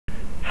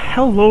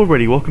Hello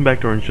everybody, welcome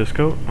back to Orange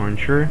Disco,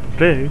 Orange.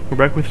 Today, we're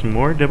back with some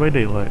more Dead by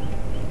Daylight.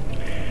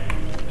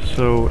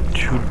 So,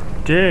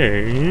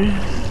 today,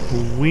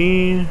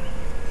 we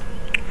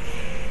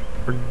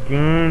are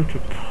going to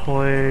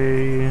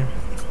play,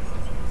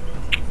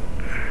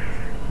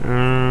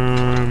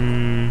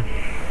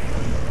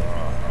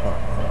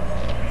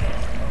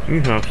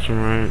 you have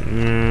some, right?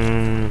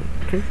 Yeah,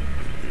 okay.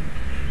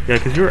 Yeah,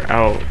 because you're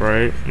out,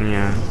 right?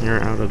 Yeah,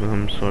 you're out of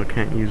them, so I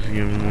can't use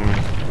you anymore.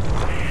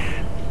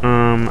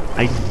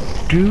 I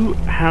do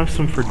have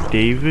some for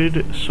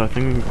David, so I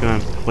think I'm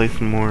gonna play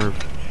some more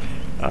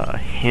of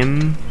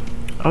him.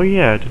 Oh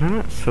yeah, did I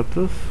not set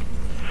this?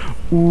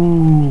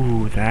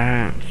 Ooh,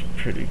 that's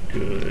pretty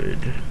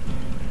good.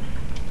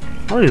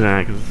 I'll do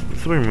that because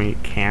Superman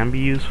can be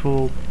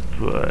useful,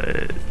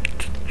 but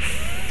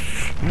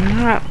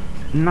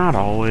not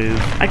always.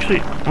 Actually,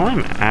 while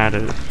I'm at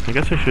it, I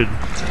guess I should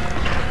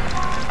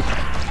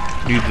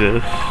do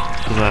this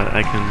so that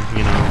I can,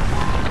 you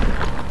know,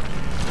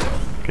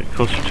 get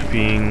closer to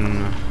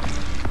being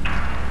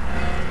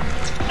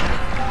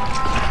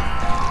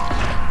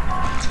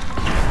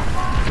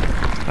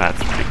that's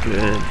pretty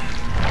good.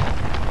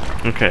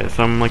 Okay,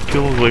 so I'm like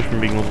 2 levels away from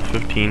being level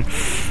 15.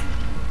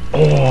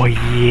 Oh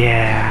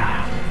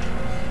yeah,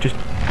 just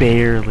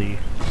barely,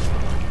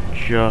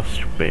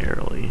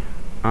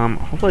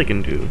 hopefully I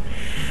can do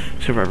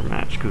survivor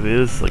match because it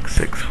is like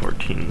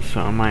 6:14,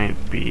 so I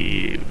might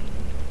be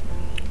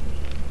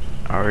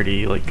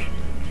already like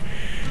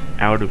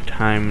out of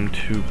time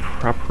to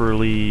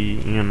properly,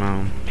 you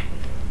know,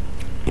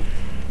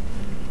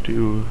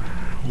 do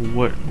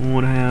what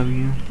have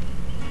you.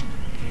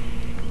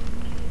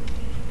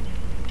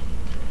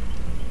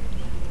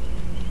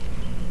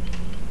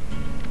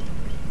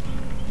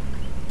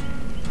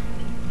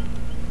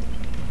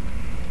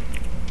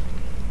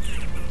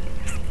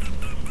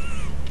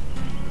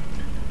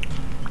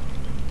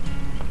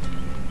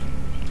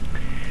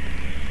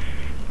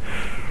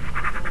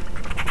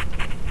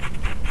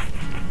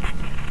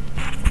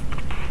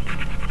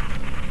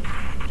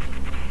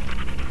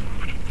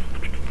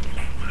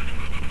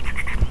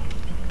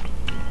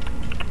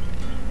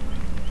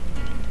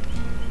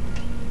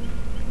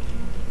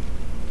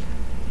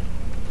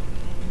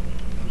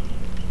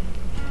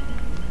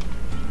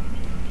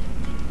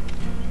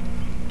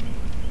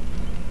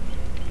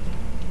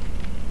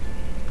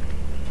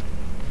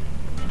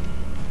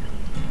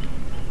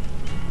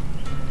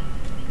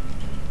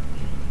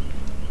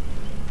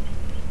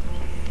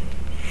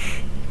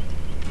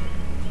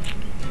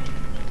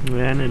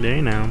 We're in a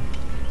day now.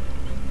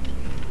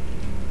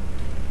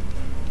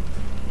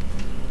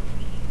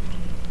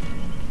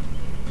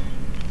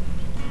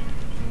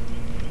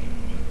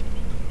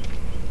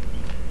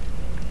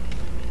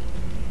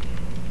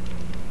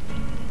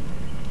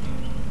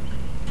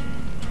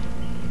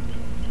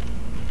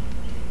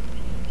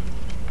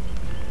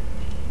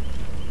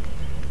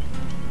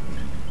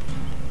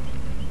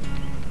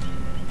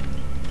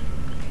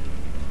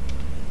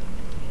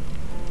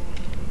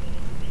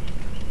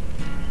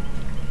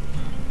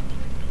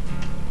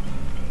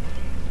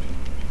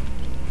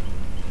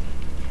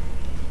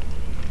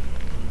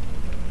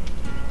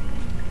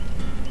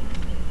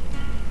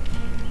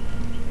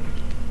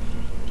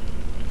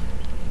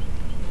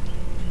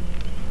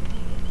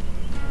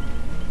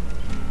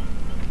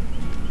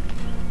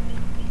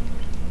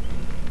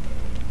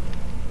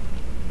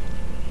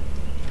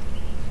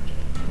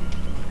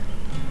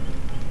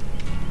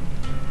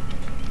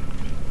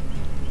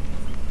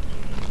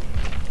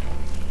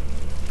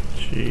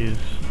 Jeez.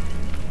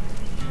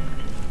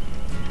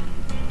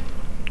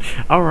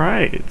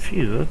 Alright,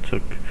 geez, that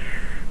took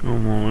a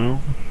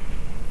while.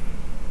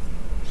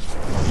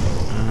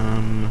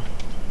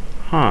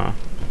 Huh.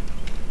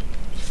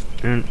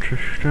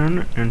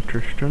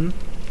 Interesting.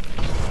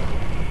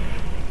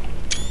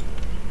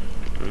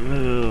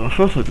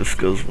 Hopefully this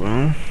goes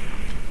well.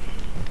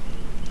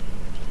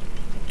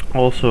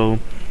 Also,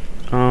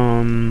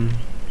 I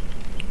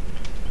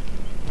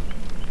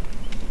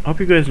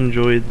hope you guys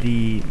enjoyed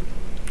the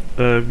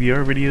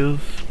VR videos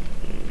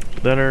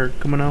that are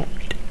coming out.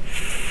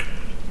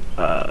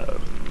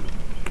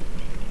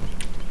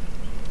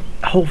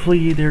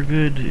 Hopefully they're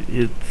good.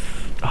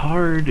 It's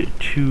hard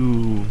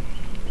to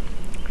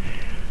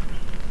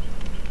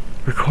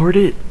record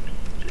it,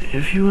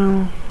 if you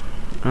will.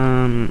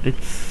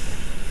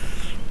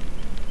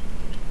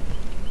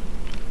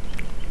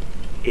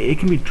 It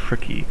can be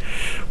tricky.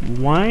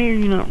 Why are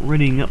you not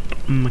reading up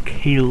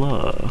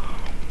Michaela?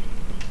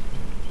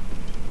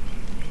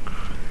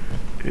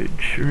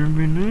 It'd sure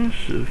be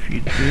nice if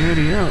you'd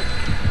ready up.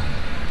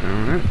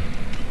 Alright.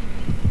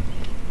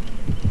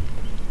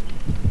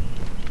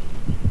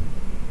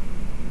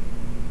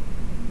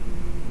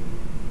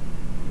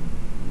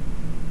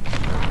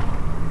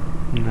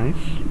 Nice.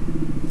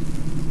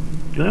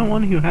 The only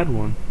one who had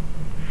one.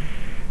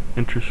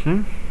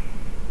 Interesting.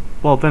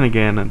 Well, then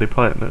again,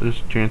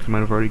 there's a chance they might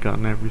have already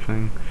gotten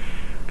everything.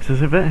 Because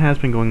this event has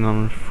been going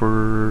on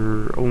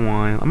for a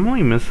while. I'm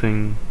only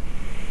missing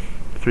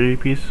 3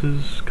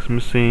 pieces, because I'm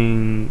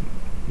missing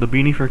the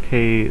beanie for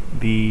Kay,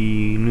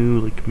 the new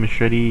like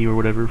machete or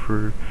whatever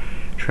for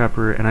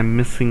Trapper, and I'm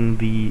missing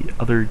the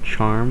other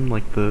charm,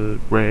 like the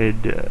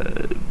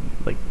red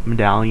like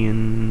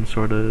medallion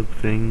sort of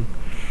thing.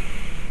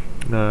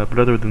 But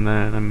other than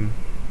that, I'm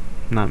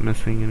not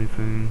missing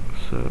anything,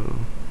 so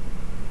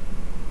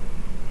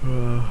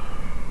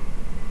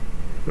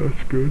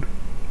that's good.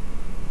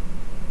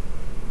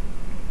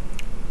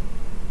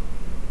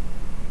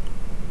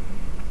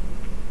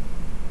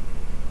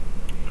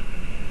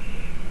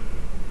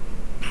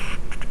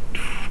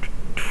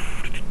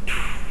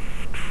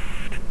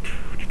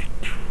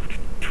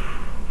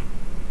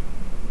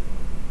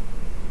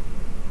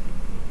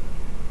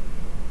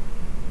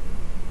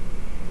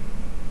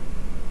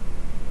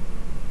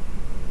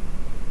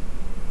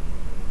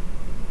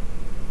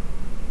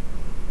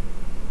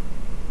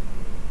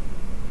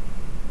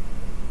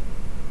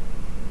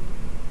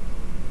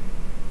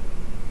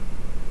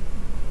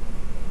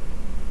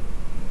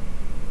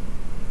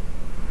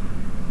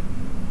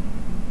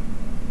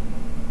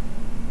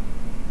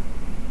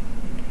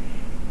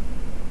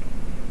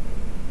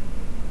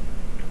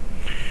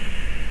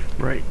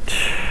 Right.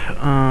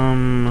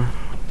 Oh,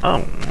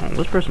 well,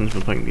 this person's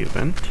been playing the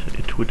event,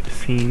 it would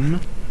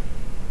seem.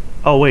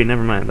 Oh, wait,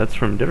 never mind. That's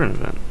from a different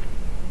event.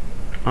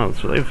 Oh,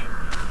 so they're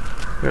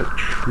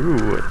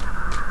true.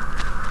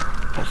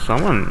 Well,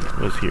 someone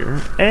was here.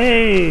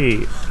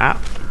 Hey!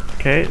 Ah,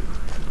 okay.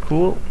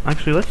 Cool.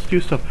 Actually, let's do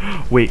stuff.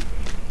 Wait.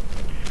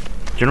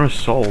 Generous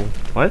Soul.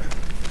 What?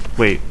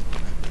 Wait.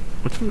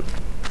 What's in...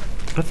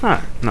 That's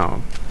not...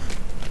 No.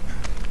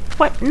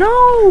 What?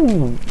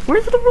 No!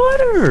 Where's the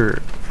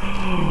rudder?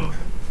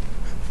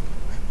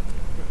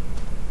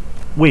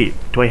 Wait,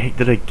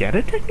 did I get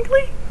it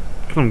technically?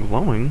 Because I'm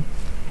glowing.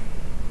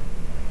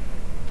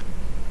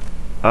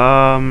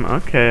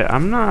 Okay,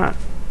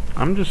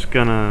 I'm just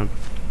gonna...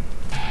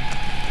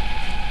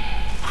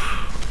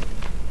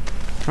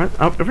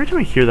 Every time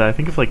I hear that, I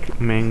think of like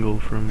Mangle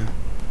from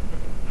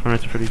Five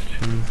Nights at Freddy's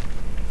 2.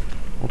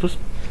 I'll just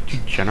do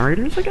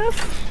generators, I guess?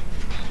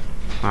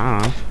 I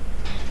don't know.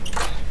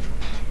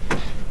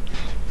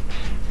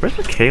 Where's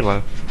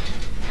Michaela?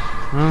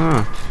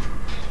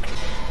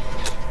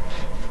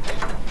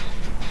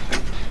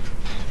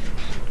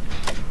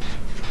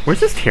 Where's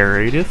his terror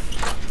radius?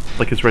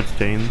 Like his red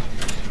stain?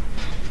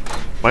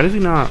 Why does he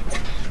not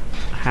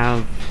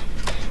have...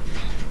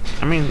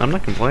 I mean, I'm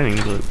not complaining,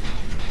 but...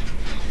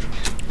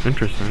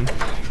 Interesting.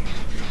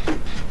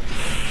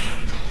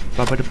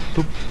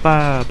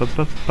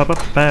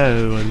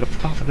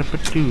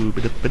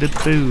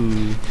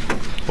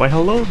 Why,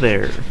 hello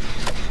there.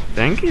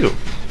 Thank you,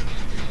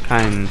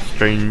 kind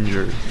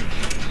stranger.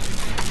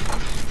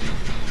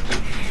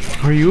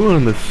 How are you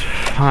on this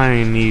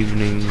fine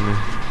evening?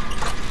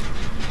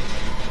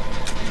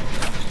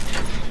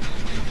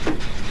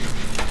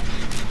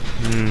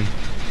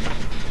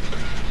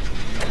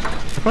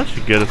 I probably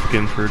should get a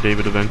skin for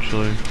David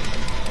eventually.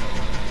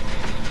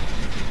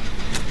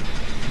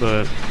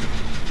 But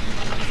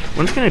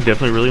one skin I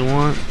definitely really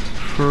want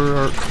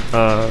for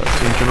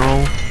in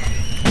general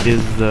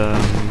is the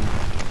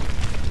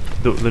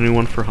new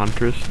one for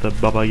Huntress, the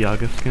Baba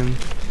Yaga skin.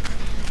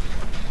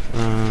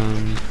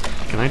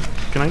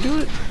 Can I do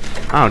it?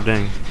 Oh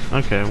dang.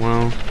 Okay,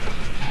 well,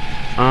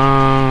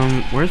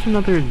 where's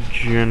another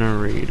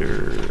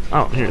generator?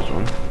 Oh, here's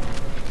one.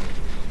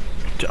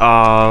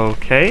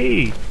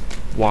 Okay.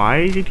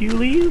 Why did you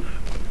leave?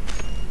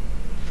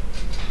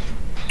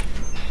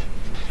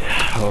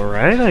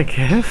 Alright, I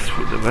guess.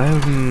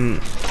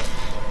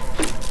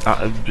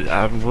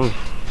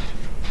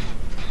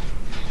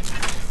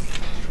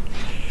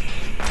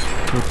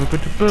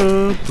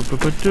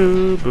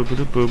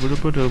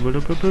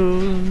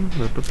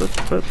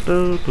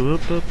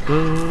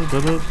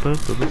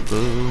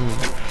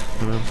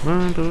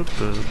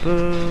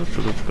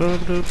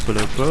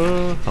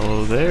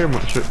 Hello there,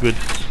 good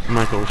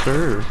Michael,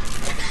 sir.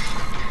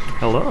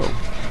 Hello.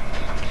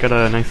 Got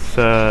a nice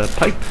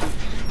pipe.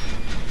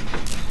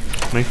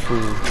 Nice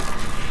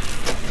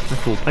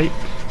little pipe.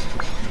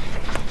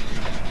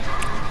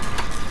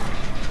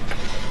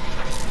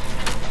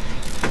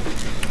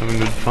 Having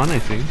good fun, I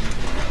think.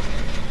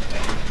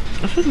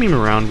 I should meme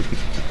around with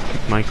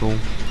Michael.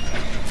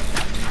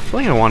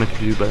 Something I wanted to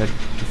do, but I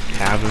just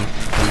haven't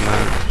done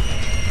that.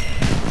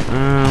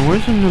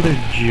 Where's another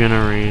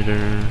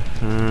generator?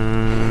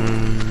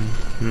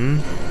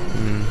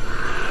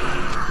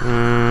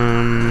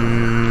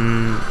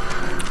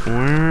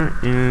 Where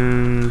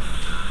is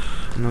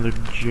another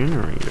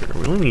generator?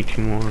 We only need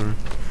 2 more.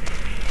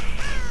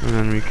 And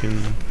then we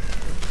can...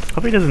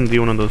 Hope he doesn't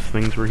do one of those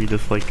things where he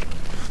just like...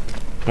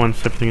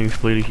 Once everything is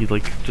completed, he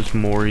like just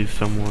mores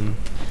someone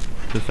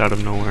just out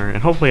of nowhere.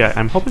 And hopefully,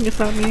 I'm hoping it's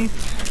not me.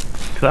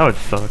 Because that would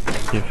suck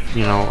if,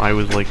 you know, I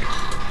was like...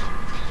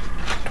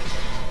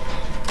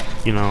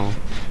 You know,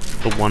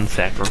 the one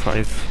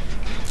sacrifice.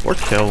 Or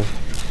kill.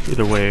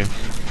 Either way.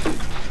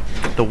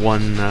 The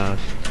one that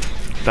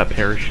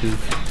perishes.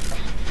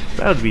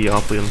 That would be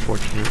awfully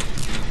unfortunate.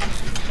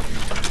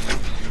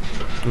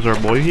 Is our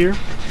boy here?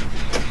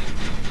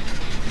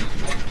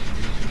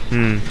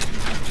 Hmm.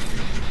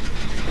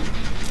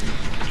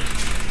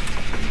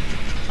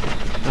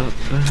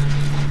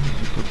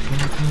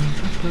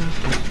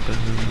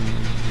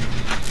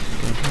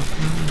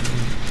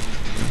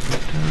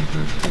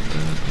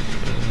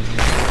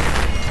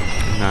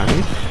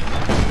 Nice.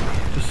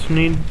 Just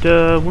need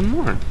one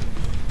more,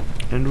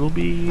 and we'll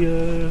be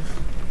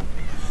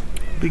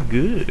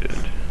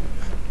good.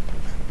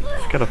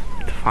 Just gotta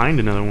find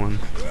another one.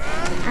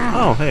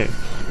 Oh, hey.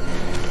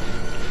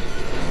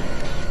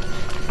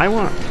 I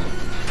want.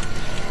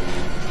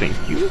 Thank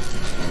you.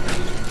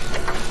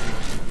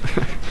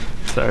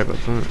 Sorry about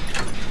that.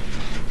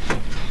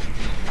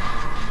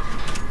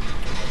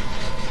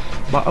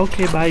 But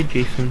okay, bye,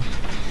 Jason.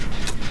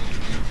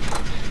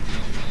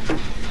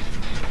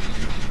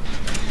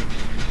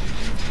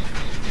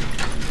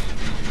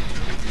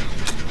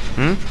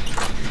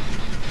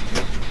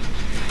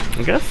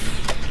 I guess.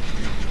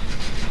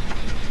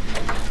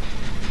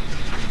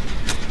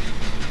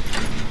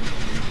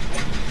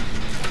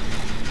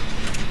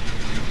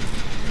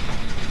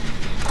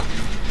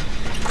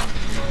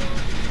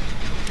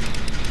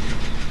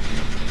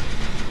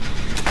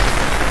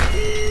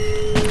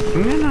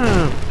 I'm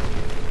gonna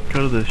go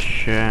to this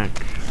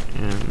shack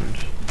and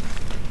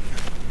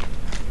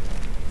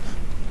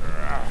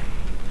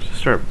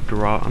just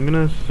I'm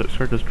gonna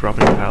start just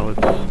dropping pallets.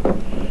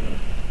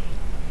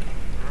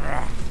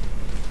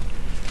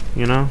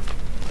 You know?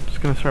 I'm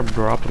just gonna start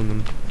dropping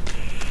them.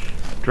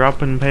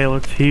 Dropping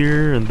pallets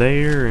here and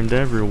there and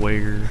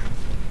everywhere.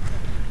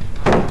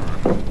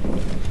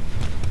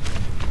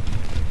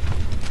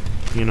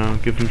 You know,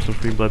 give them some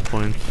free blood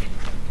points.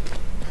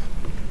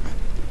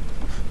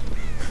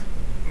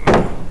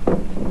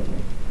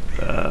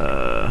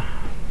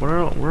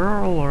 Where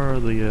all are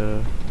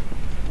the,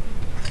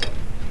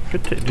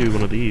 could do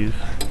one of these.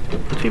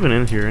 What's even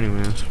in here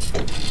anyways?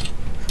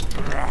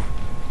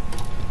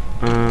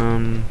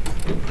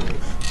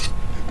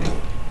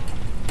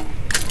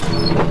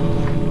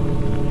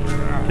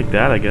 Take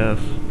that, I guess.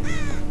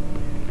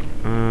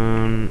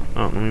 Oh,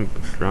 let me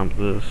drop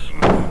this.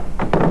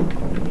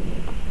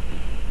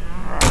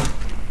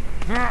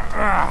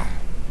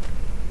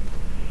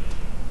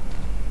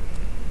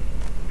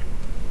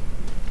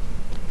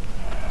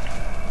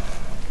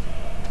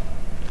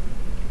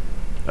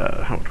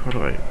 How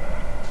do I?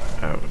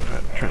 Oh,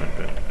 trying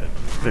to.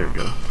 There we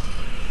go.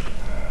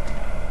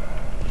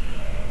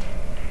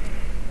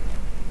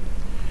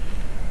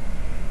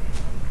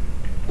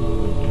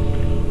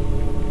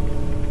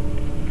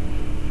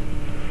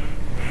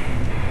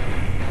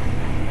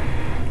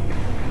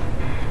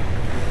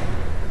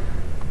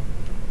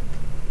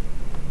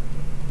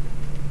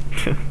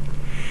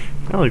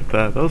 I like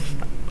that.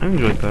 I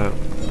enjoyed that.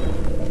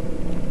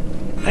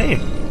 Hey!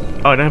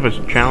 Oh, I didn't have a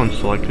challenge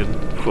selected.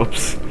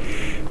 Whoops.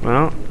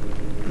 Well,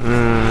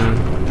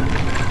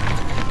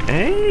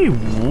 hey,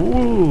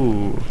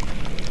 woo!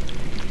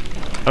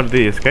 Oh, did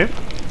they escape?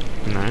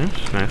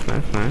 Nice, nice,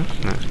 nice,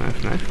 nice, nice,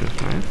 nice, nice,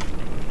 nice, nice.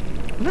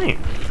 Nice.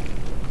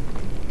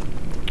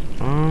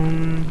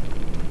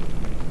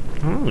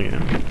 Oh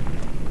yeah.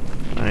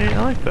 I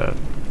like that.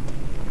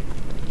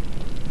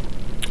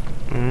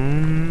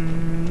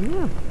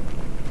 Yeah.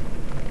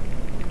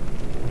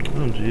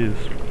 Oh jeez.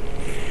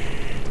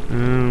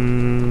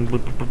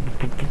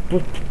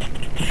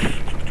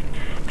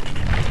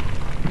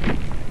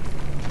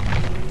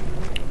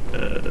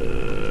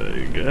 I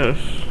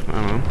guess. I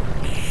don't know.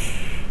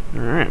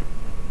 Alright.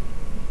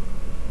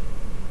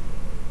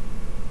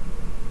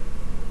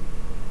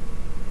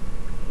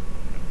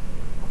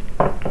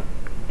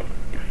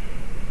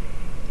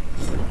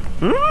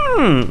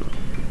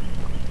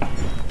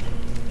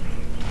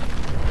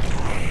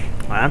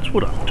 That's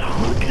what I'm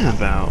talking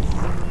about.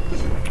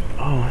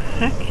 Oh,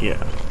 heck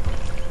yeah.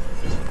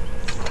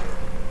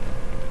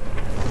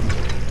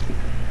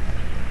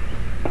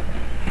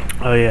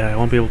 Oh yeah, I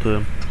won't be able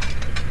to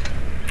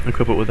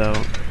equip it without,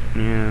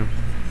 yeah.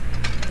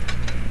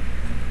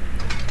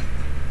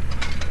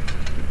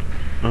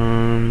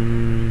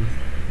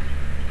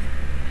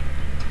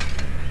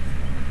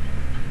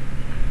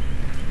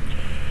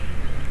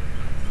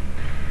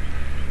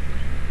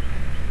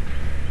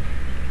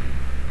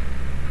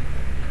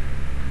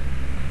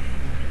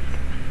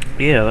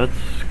 Yeah,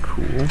 that's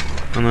cool.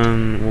 And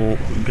then we'll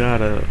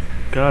gotta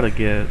get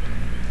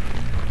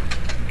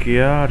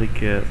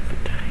the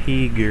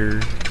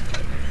tiger.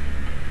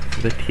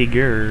 The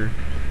tiger.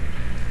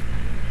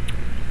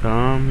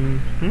 Yeah.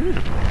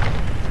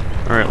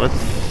 Alright,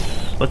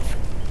 let's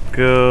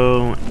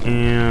go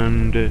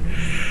and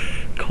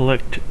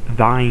collect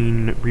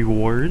thine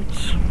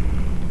rewards.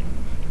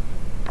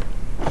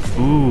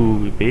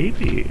 Ooh,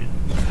 baby.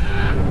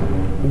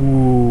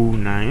 Ooh,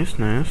 nice,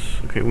 nice.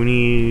 Okay, we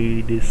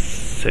need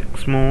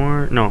 6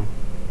 more. No.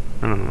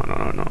 No.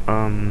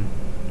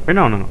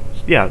 No.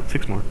 Yeah,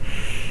 6 more.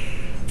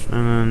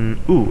 And then,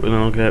 and then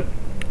I'll get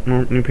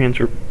more new pants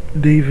for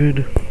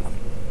David.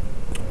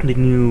 The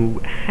new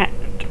hat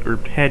or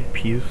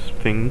headpiece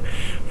thing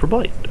for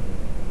Blight.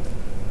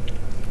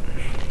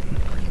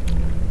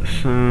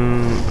 So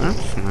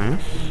that's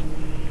nice.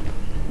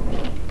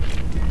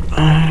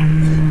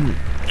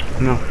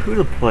 Now who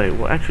to play?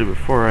 Well, actually,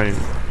 before I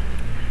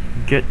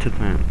get to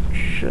that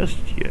just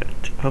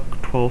yet,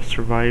 Puck 12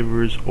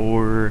 survivors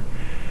or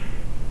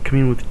come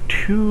in with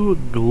 2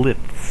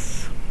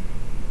 glyphs.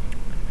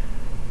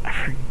 I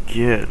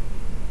forget.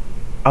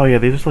 Oh yeah,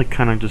 they just like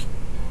kind of just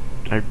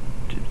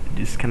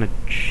kind of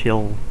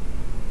chill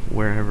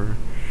wherever.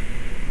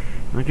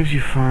 That gives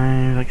you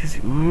 5. Like this.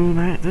 Ooh,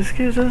 this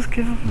does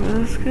give.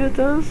 It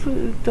does.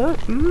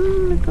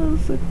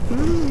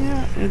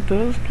 Yeah, it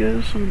does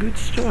give some good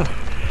stuff.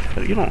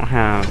 But you don't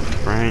have,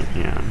 right?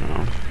 Yeah, no.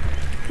 I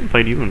haven't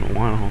played you in a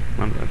while.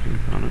 Now that I think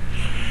about it.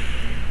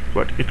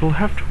 But it'll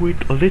have to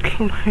wait a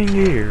little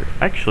longer.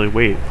 Actually,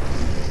 wait.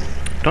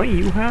 Don't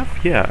you have?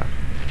 Yeah.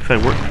 Because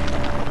I work.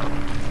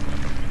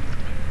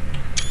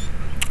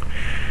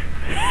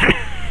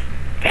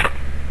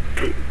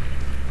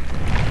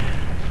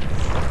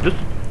 Just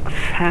a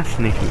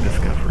fascinating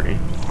discovery.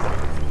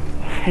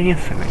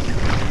 Fascinating.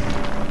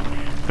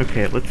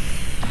 Okay, let's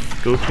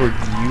go toward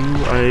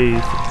you, I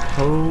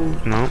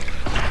suppose. No.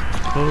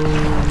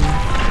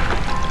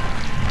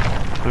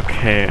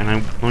 Okay, and I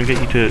want to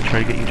get you to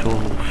try to get you to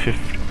level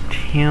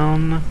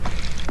 15.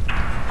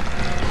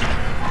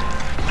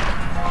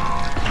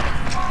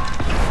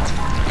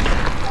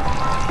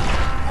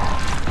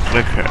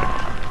 Okay.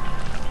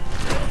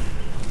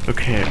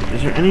 Okay,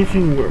 is there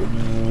anything where...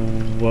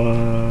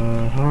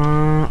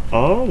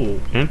 Oh,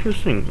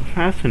 interesting.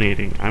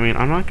 Fascinating. I mean,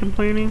 I'm not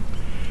complaining.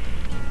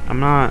 I'm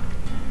not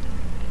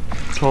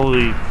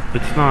totally...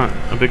 It's not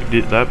a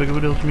that big of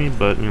a deal to me,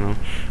 but, you know.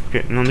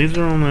 Okay, now these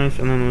are all nice,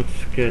 and then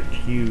let's get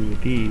you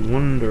the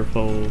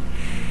wonderful...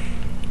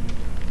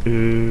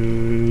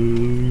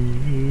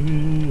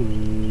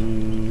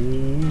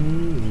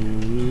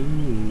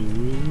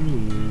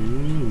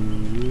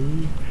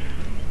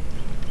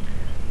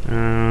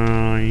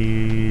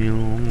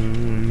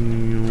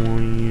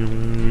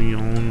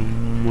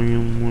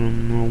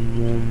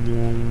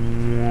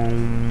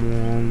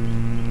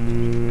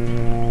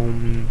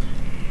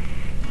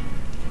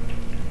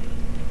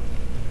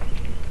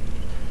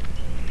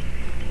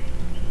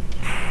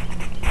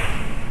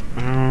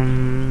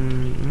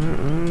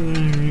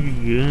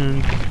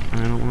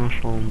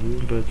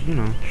 but you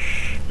know.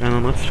 And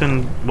then let's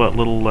spend what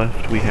little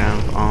left we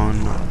have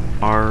on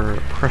our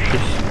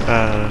precious,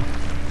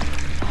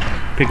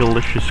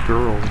 pigalicious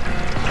girl.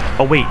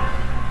 Oh wait!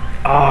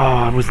 Oh,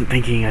 I wasn't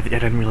thinking, I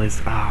didn't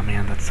realize. Ah,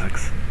 man, that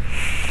sucks.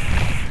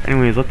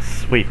 Anyways,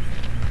 let's, wait.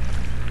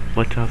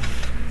 Let us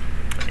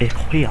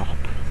equip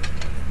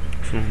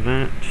some of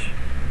that.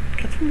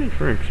 Got some good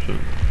perks, but...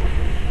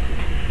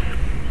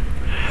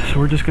 So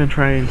we're just gonna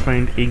try and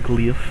find a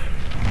glyph.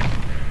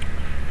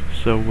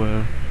 So,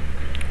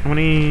 how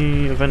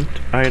many event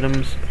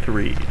items?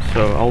 3.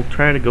 So I'll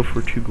try to go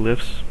for 2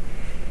 glyphs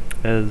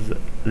as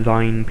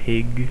Thine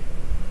Pig.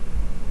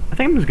 I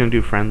think I'm just gonna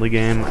do friendly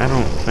game. I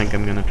don't think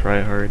I'm gonna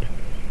try hard.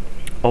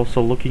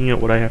 Also, looking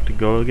at what I have to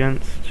go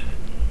against,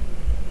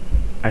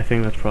 I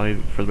think that's probably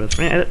for the best.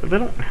 I mean, they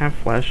don't have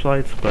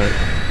flashlights, but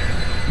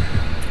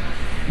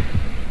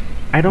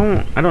I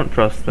don't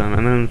trust them.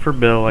 And then for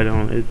Bill, I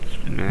don't. It's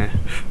meh.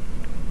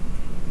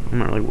 I'm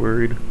not really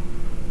worried.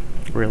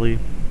 Really.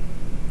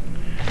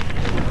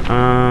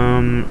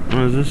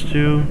 What does this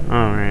do?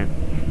 Alright.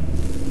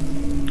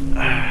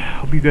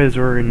 Hope you guys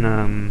are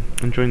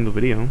enjoying the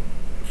video.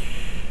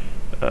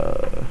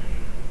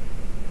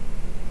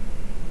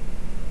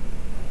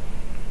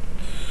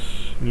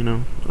 You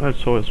know,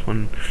 it's always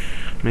fun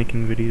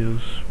making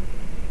videos.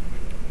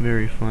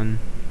 Very fun.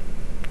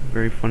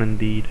 Very fun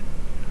indeed.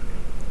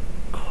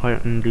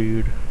 Quite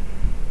indeed.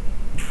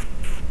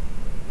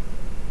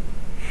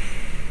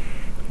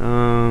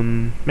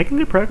 Making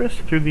good progress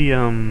through the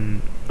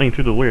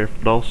through the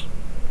rift,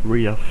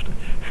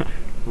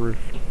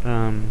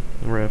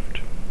 rift,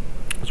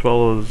 as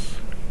well as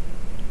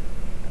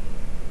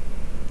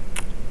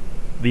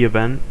the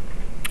event.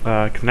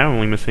 Because now I'm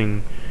only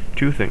missing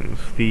 2 things: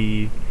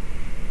 the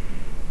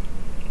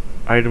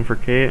item for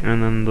Kate,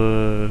 and then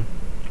the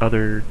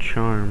other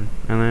charm,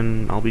 and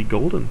then I'll be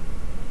golden.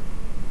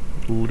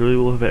 Literally,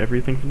 will have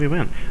everything from the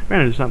event.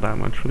 Granted, it's not that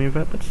much for the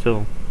event, but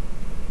still.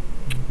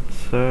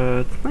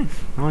 It's nice.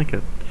 I like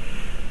it.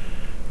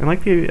 I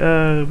like the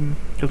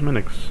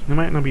cosmetics. They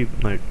might not be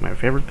like my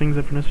favorite things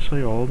ever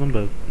necessarily, all of them,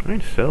 but I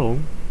mean, still.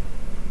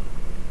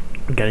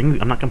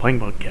 I'm not complaining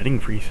about getting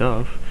free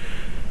stuff,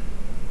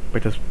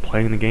 but just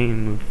playing the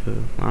game with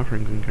the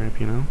offerings and crap,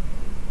 you know.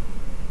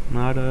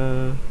 Not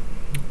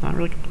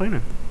really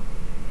complaining.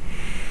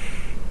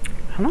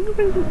 How long have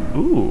I been?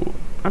 Ooh,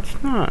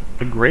 that's not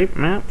a great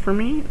map for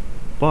me,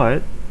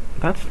 but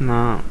that's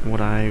not what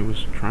I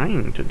was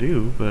trying to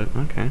do. But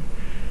okay.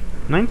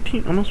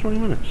 19, almost 20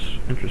 minutes.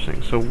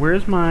 Interesting. So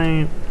where's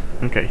my...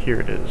 Okay, here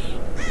it is.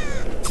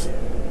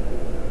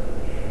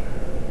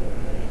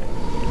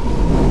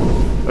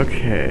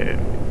 Okay.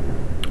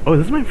 Oh,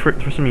 this is my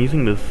first time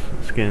using this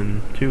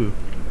skin, too.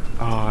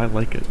 Oh, I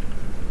like it.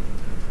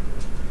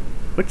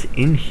 What's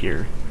in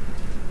here?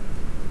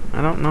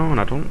 I don't know, and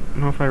I don't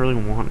know if I really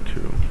want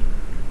to.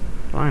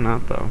 Why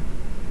not, though?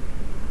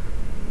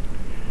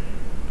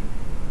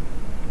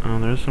 Oh,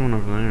 there's someone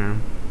over there.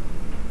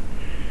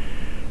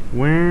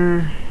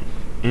 Where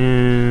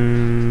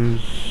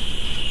is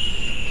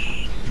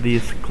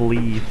this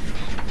glyph?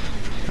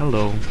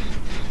 Hello.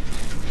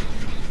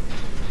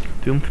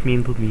 Don't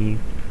mean to me.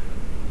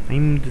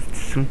 I'm just a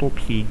simple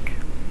pig.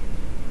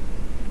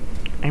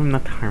 I'm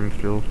not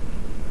harmful.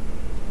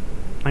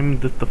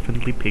 I'm just a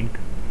friendly pig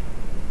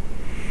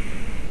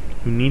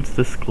who needs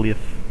this glyph.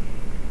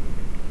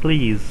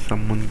 Please,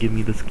 someone give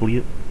me this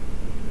glyph.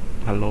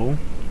 Hello?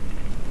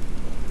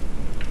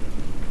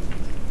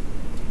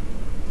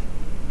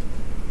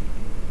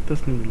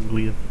 Just need a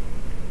glyph.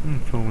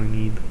 That's all I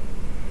need.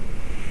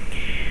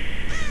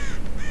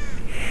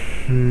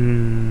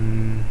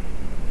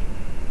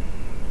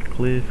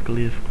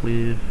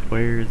 Glyph.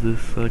 Where is this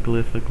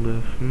glyph?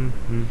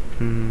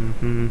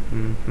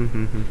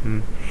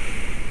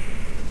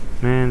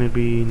 Man, it'd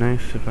be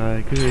nice if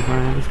I could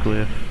find this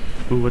glyph.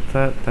 Ooh, what's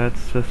that?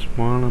 That's just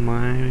one of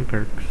my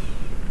perks.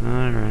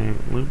 Alright,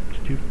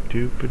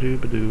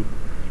 loop-doop-doop-a-doop-a-doop.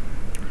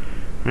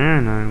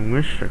 Man, I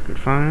wish I could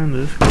find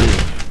this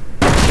glyph.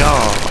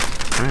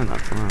 Yeah! Man,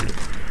 that's around it.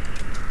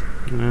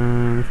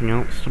 Anything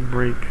else to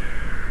break?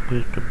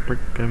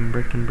 I'm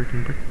breaking.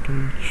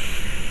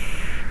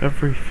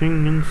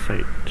 Everything in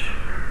sight.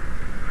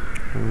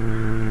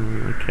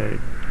 Okay.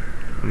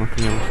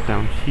 Nothing else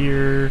down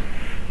here.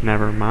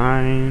 Never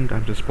mind.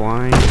 I'm just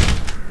blind.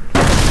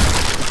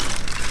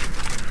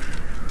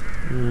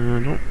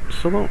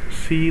 Still don't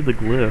see the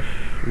glyph,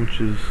 which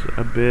is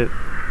a bit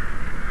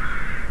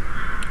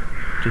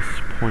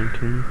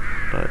disappointing,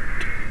 but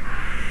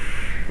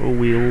oh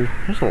well.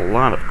 There's a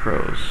lot of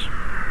crows.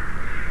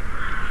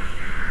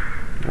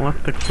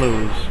 What the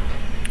close?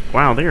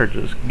 Wow, they are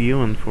just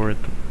going for it.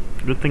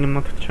 Good thing I'm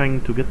not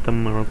trying to get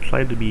them, or I'll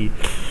try to be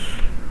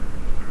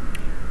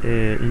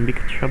in big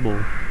trouble.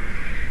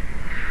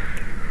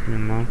 You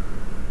know?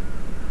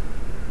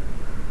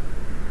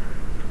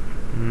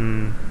 I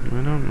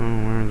don't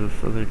know where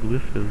this other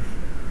glyph is.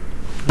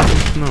 I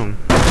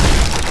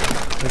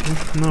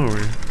don't know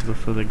where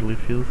this other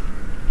glyph is.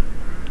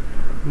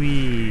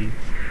 Wee.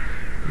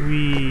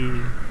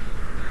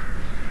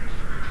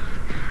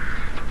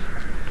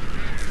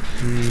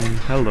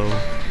 Hello.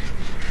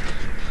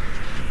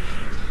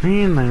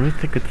 Man, I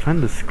wish I could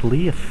find this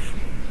glyph.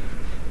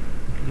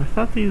 I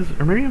thought these,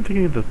 or maybe I'm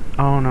thinking of the,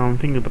 oh no, I'm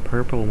thinking of the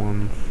purple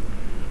ones.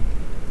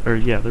 Or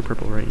yeah, they're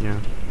purple, right, yeah.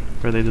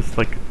 Where they just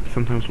like,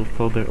 sometimes will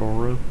flow their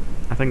aura.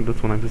 I think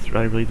this one, I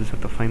really just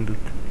have to find it.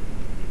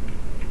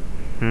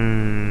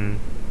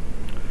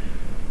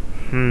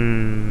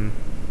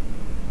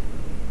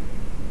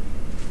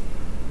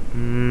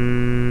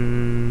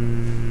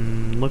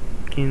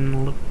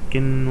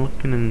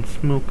 Looking and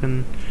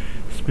smoking.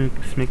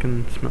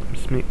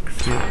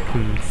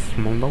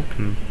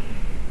 Smoking.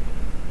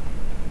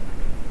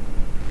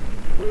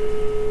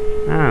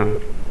 Oh.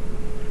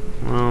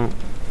 Well,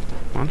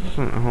 that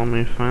doesn't help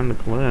me find the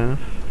glyph.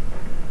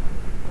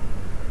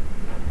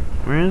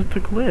 Where is the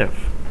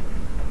glyph?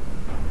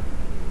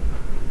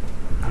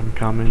 I'm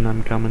coming. Oh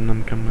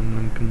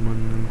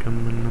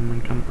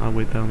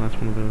wait, that's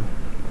one of those.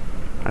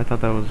 I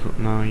thought that was,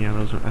 no, yeah,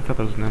 I thought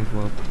that was an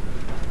envelope.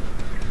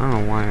 I don't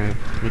know why I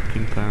would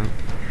think that.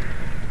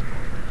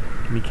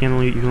 You can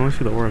only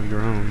see the aura of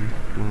your own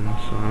one,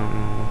 so I don't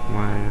know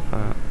why I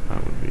thought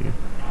that would be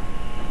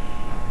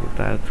what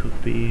that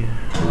would be.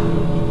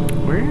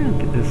 Where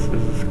is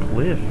this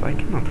glyph? I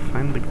cannot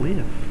find the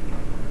glyph.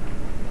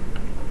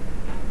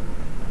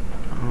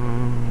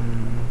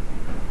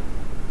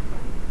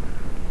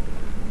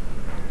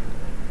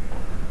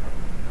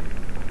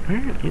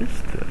 Where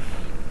is this?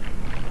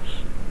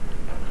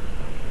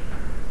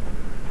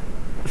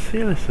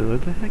 Seriously,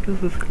 what the heck is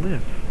this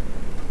glyph?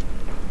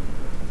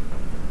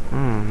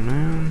 Oh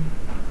man.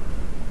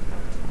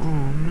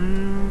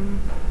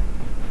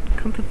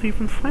 Can't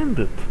even find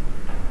it.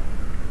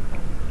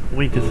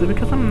 Wait, is it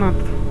because I'm not...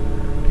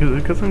 Is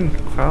it because I'm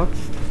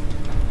crouched?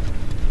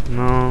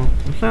 No,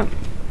 it's not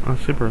a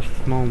super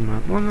small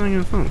map. Well, no,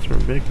 it's not a super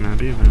big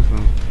map either,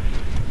 so...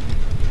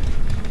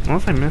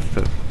 Unless I missed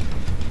it.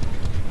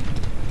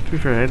 To be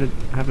fair,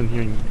 have been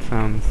hearing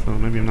sounds, so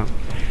maybe I'm not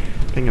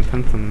paying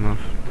attention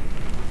enough.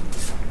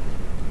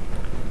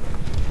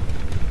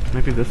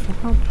 Maybe this will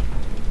help?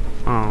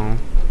 Oh,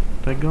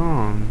 they're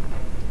gone.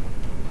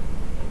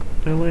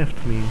 They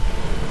left me.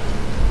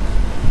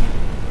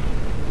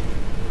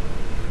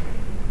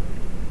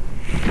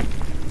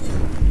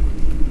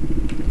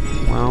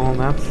 Well,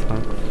 that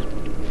sucks.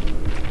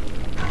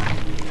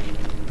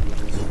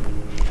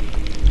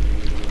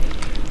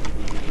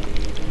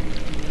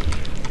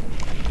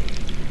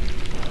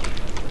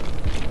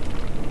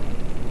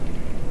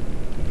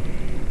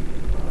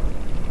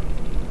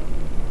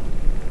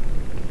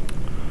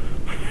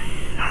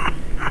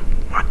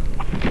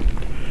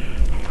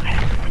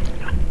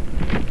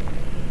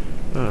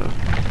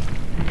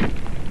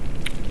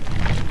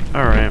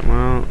 Alright,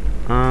 well,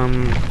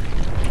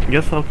 I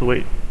guess I'll have to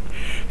wait.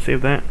 Save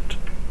that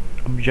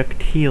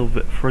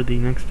objective for the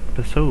next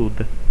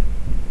episode.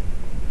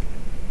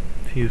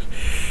 Jeez.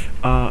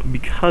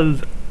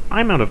 Because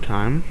I'm out of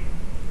time,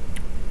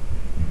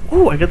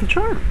 Oh, I got the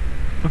charm.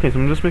 Okay, so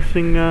I'm just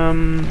mixing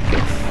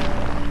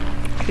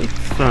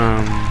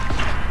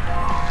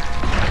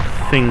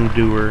thing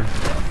doer.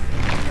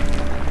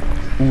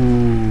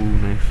 Ooh,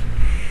 nice.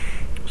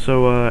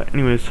 So,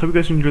 anyways, hope you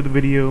guys enjoyed the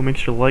video. Make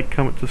sure to like,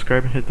 comment,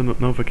 subscribe, and hit the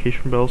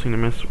notification bell so you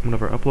don't miss one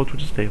of our uploads,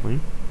 which is daily.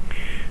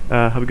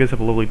 Hope you guys have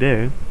a lovely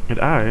day, and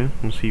I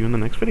will see you in the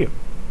next video.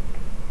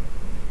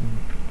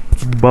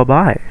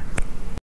 Bye-bye.